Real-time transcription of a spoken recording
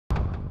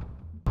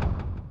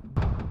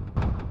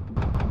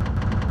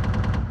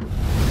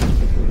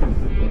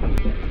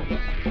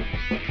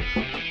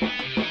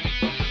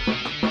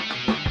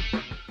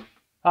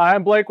Hi,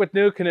 I'm Blake with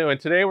NuCanoe, and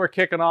today we're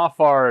kicking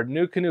off our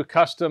NuCanoe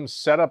Custom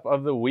Setup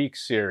of the Week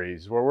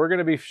series, where we're going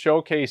to be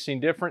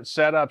showcasing different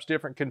setups,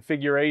 different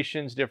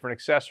configurations, different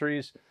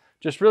accessories,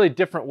 just really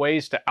different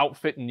ways to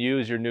outfit and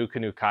use your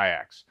NuCanoe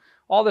kayaks.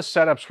 All the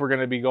setups we're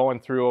going to be going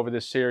through over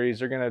this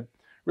series are going to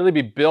really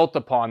be built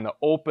upon the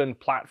open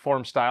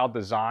platform style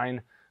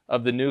design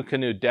of the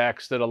NuCanoe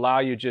decks that allow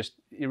you just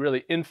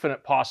really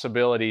infinite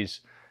possibilities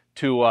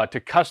to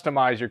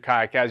customize your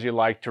kayak as you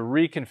like, to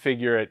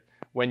reconfigure it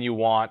when you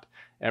want,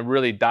 and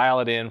really dial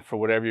it in for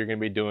whatever you're going to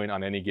be doing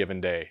on any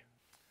given day.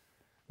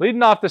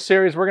 Leading off the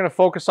series, we're going to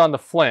focus on the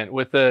Flint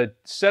with a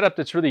setup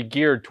that's really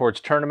geared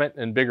towards tournament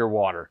and bigger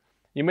water.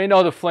 You may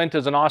know the Flint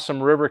is an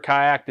awesome river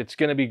kayak that's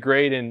going to be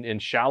great in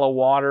shallow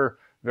water,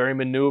 very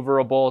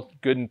maneuverable,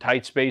 good in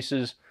tight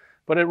spaces,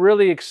 but it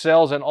really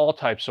excels in all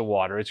types of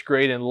water. It's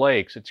great in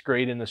lakes, it's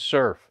great in the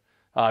surf.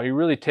 You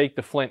really take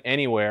the Flint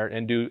anywhere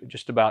and do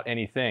just about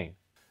anything.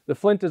 The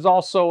Flint is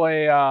also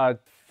a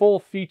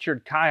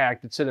full-featured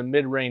kayak that's at a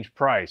mid-range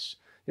price.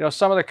 You know,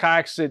 some of the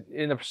kayaks that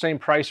in the same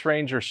price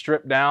range are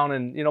stripped down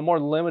and, you know,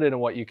 more limited in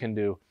what you can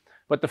do.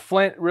 But the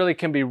Flint really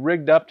can be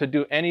rigged up to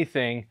do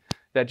anything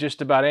that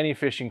just about any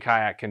fishing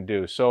kayak can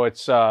do. So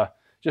it's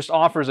just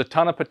offers a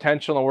ton of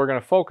potential, and we're going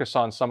to focus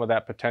on some of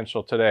that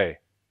potential today.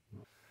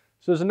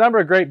 So there's a number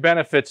of great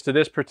benefits to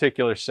this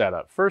particular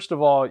setup. First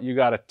of all, you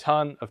got a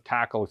ton of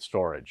tackle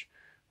storage.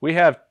 We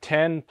have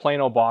 10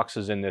 Plano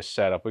boxes in this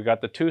setup. We've got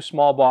the 2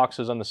 small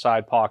boxes on the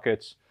side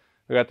pockets.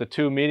 We've got the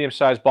 2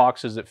 medium-sized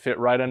boxes that fit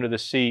right under the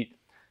seat,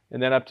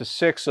 and then up to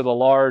 6 of the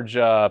large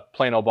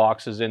Plano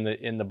boxes in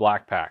the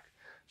black pack.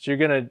 So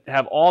you're going to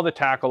have all the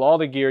tackle, all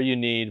the gear you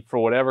need for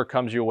whatever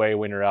comes your way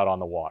when you're out on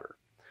the water.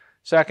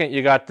 Second,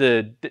 you got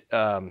the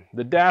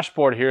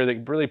dashboard here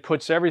that really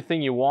puts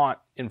everything you want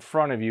in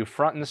front of you,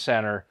 front and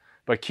center,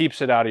 but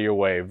keeps it out of your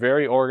way.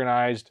 Very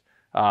organized.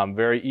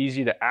 Very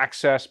easy to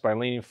access by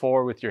leaning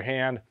forward with your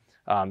hand,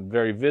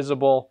 very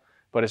visible,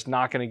 but it's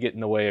not going to get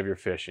in the way of your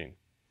fishing.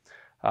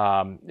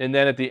 And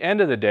then at the end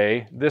of the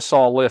day, this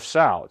all lifts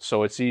out,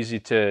 so it's easy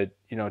to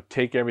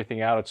take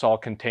everything out. It's all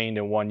contained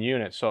in one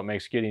unit, so it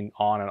makes getting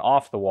on and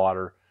off the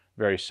water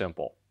very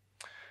simple.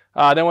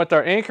 Then with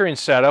our anchoring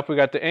setup, we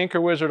got the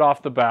anchor wizard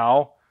off the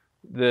bow,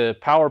 the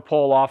power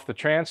pole off the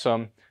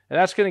transom, and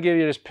that's going to give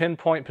you this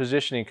pinpoint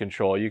positioning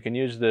control. You can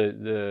use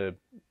the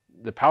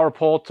power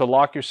pole to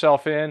lock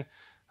yourself in,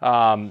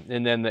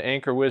 and then the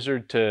anchor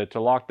wizard to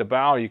lock the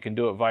bow. You can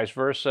do it vice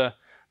versa,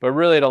 but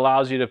really it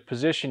allows you to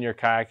position your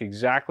kayak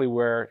exactly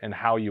where and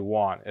how you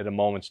want at a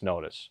moment's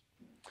notice.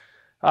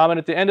 And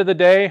at the end of the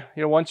day,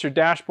 once your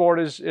dashboard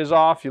is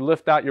off, you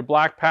lift out your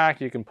black pack,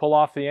 you can pull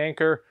off the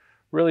anchor.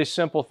 Really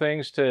simple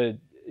things to,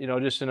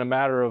 just in a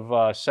matter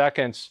of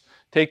seconds,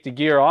 take the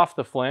gear off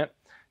the Flint,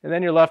 and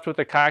then you're left with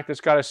a kayak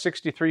that's got a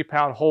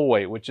 63-pound hull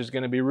weight, which is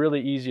going to be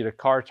really easy to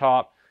car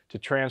top, to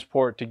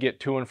transport, to get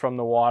to and from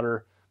the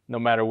water, no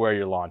matter where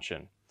you're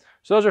launching.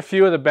 So those are a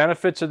few of the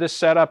benefits of this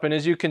setup, and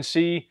as you can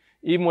see,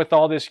 even with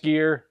all this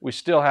gear, we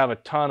still have a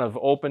ton of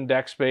open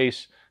deck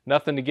space,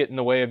 nothing to get in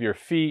the way of your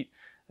feet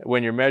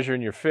when you're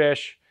measuring your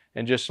fish,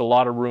 and just a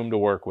lot of room to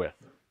work with.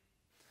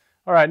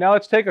 All right, now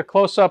let's take a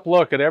close-up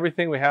look at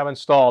everything we have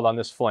installed on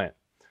this Flint.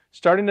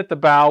 Starting at the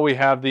bow, we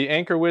have the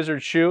Anchor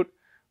Wizard chute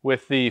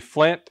with the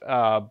Flint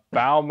bow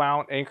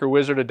mount Anchor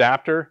Wizard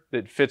adapter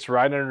that fits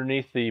right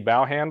underneath the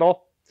bow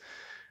handle.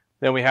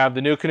 Then we have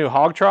the NuCanoe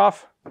hog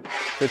trough,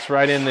 fits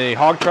right in the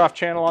hog trough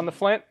channel on the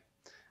Flint.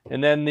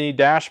 And then the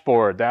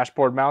dashboard.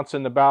 Dashboard mounts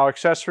in the bow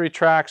accessory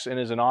tracks and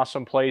is an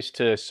awesome place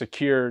to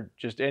secure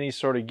just any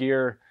sort of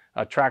gear,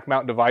 track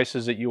mount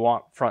devices that you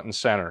want front and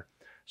center.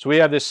 So we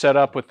have this set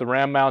up with the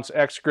Ram Mounts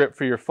X grip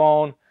for your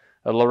phone,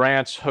 a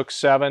Lowrance Hook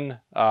 7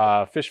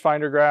 fish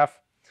finder graph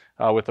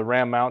with the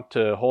Ram mount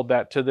to hold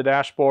that to the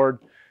dashboard.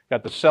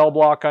 Got the cell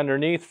block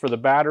underneath for the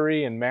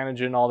battery and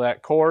managing all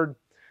that cord.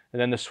 And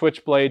then the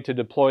switchblade to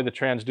deploy the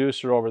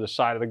transducer over the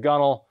side of the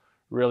gunnel.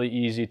 Really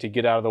easy to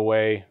get out of the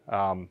way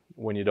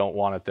when you don't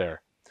want it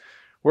there.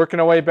 Working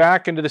our way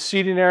back into the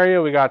seating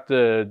area, we got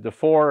the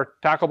 4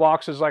 tackle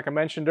boxes like I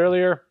mentioned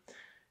earlier.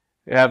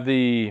 We have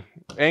the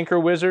Anchor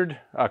Wizard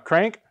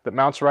crank that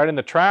mounts right in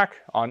the track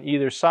on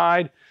either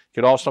side. You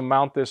could also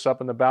mount this up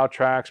in the bow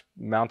tracks,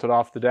 mount it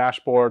off the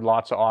dashboard,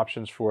 lots of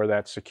options for where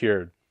that's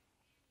secured.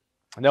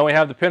 And then we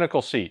have the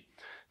pinnacle seat.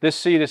 This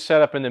seat is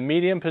set up in the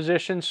medium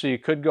position, so you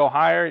could go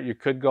higher, you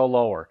could go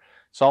lower.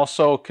 It's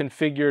also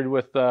configured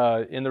with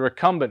in the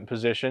recumbent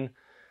position,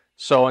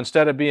 so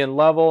instead of being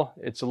level,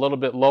 it's a little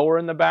bit lower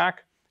in the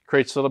back,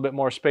 creates a little bit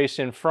more space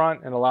in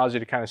front, and allows you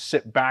to kind of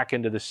sit back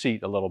into the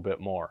seat a little bit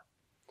more.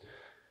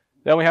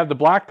 Then we have the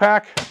black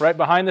pack right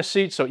behind the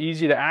seat, so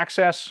easy to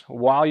access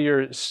while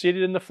you're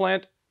seated in the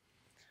Flint.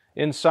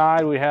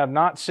 Inside we have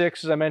not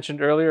 6, as I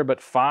mentioned earlier,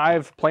 but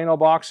 5 Plano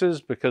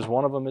boxes because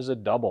one of them is a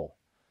double.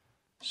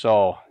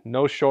 So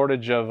no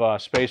shortage of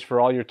space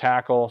for all your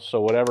tackle, so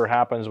whatever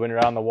happens when you're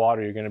out in the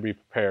water, you're going to be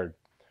prepared.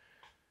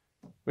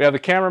 We have the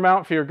camera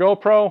mount for your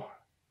GoPro,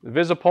 the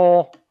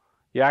Visipole,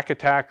 Yak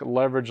Attack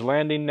leverage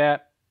landing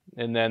net,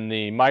 and then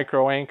the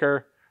micro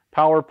anchor,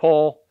 power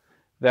pole,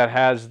 that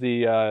has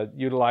the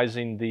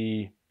utilizing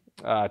the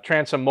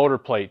transom motor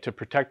plate to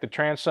protect the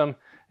transom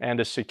and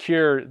to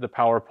secure the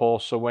power pole,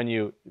 so when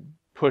you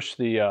push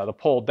the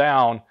pole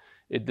down,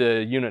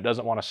 the unit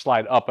doesn't want to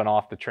slide up and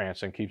off the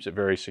transom, keeps it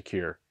very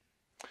secure.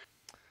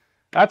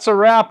 That's a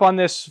wrap on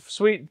this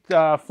sweet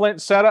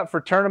Flint setup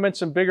for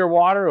tournaments and bigger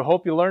water. I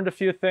hope you learned a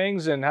few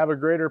things and have a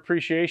greater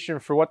appreciation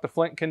for what the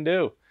Flint can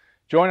do.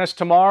 Join us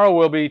tomorrow.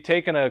 We'll be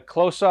taking a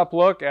close-up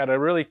look at a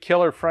really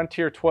killer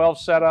Frontier 12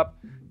 setup,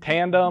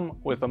 tandem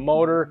with a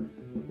motor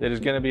that is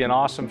going to be an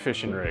awesome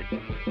fishing rig.